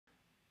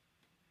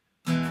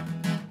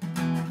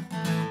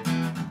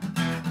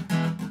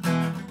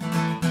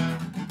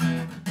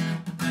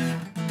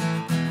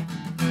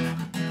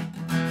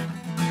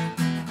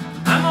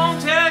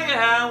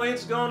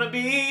it's gonna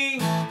be.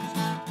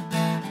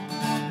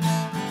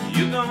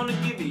 You're gonna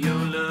give your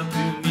love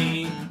to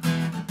me.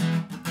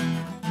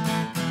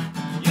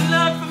 Your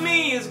love for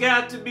me has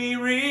got to be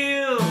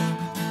real.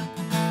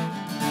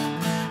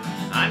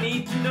 I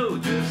need to know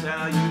just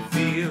how you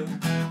feel.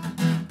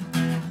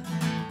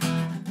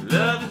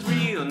 Love is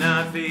real,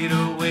 not fade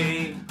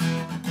away.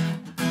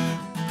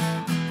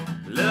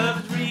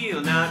 Love is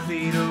real, not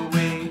fade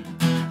away.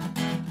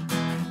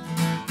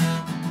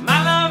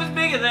 My love is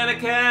bigger than a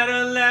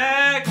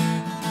Cadillac.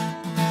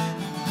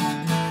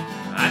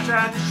 I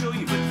tried to show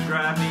you, but you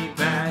drive me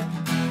back.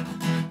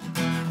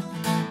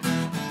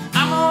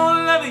 I'm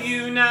gonna love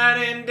you night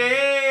and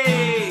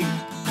day.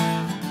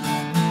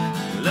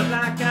 Love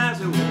like eyes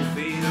that won't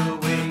fade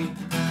away.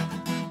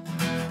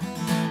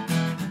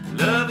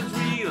 Love is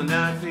real,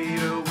 not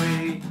fade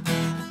away.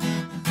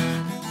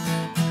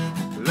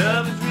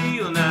 Love is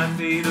real, not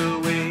fade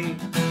away.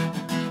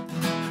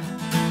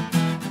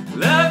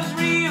 Love is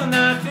real,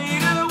 not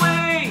fade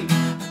away.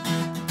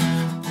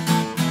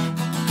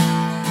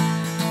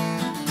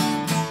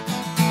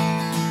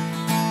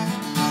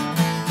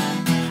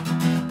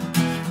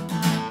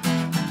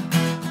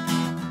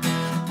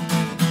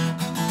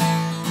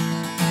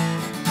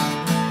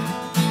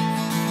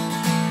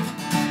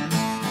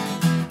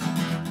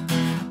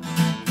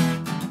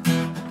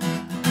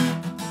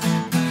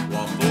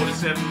 Walk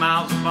 47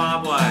 miles of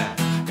barbed wire.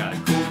 Got a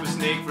cobra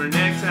snake for a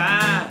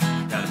necktie.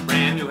 Got a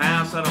brand new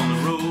house out on the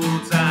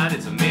roadside.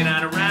 It's made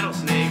out of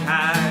rattlesnake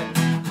hide.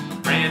 A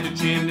brand new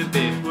chimney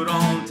they put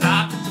on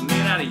top. It's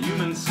made out of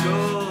human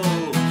skull.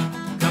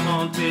 Come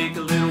on, take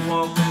a little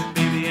walk with me,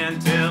 baby,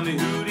 and tell me,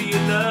 who do you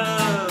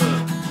love?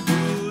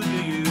 Who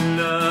do you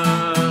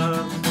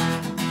love?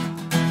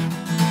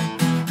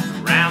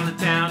 Around the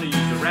town to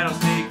use the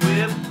rattlesnake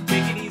whip.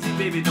 Take it easy,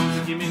 baby, don't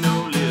you give me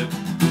no lip.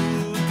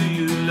 Who do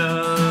you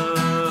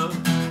love?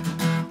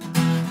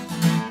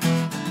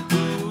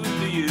 Who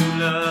do you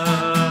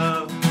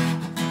love?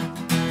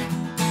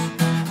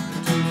 A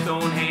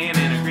two-stone hand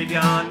and a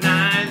graveyard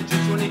nine.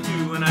 Just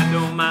 22 and I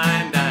don't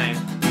mind dying.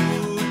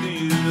 Who do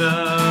you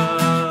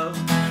love?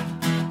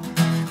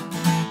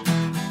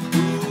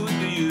 Who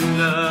do you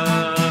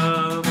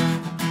love?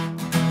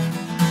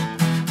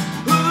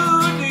 Who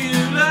do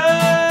you love?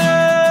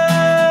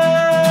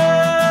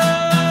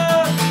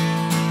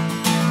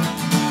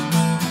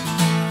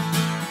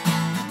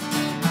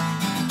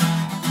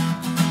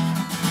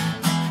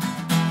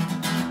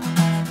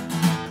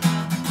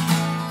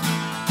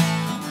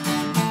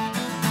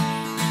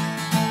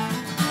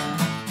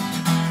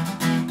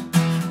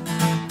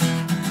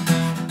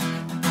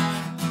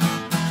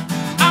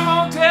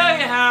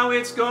 How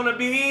it's gonna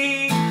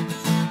be.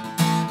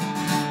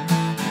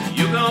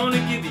 You're gonna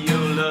give your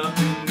love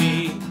to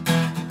me.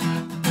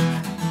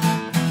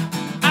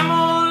 I'm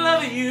gonna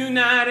love you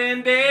night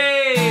and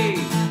day.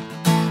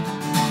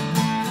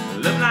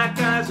 Love like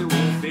eyes that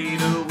won't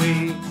fade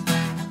away.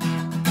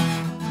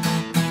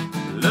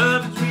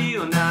 Love is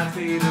real, not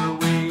fade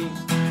away.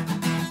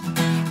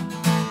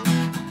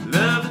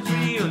 Love is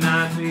real,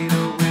 not fade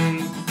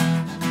away.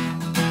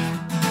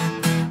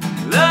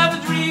 Love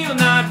is real,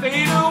 not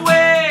fade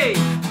away.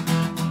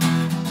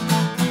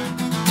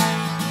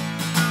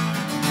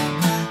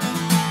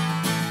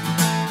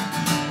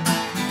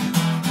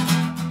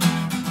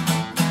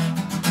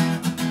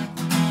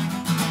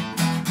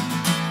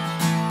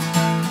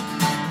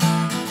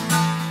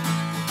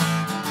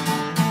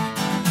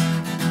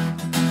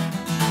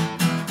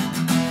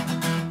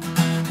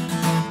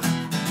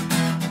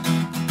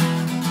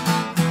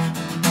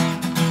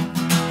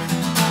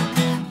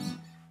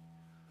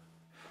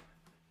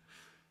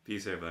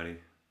 Peace, everybody.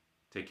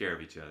 Take care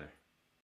of each other.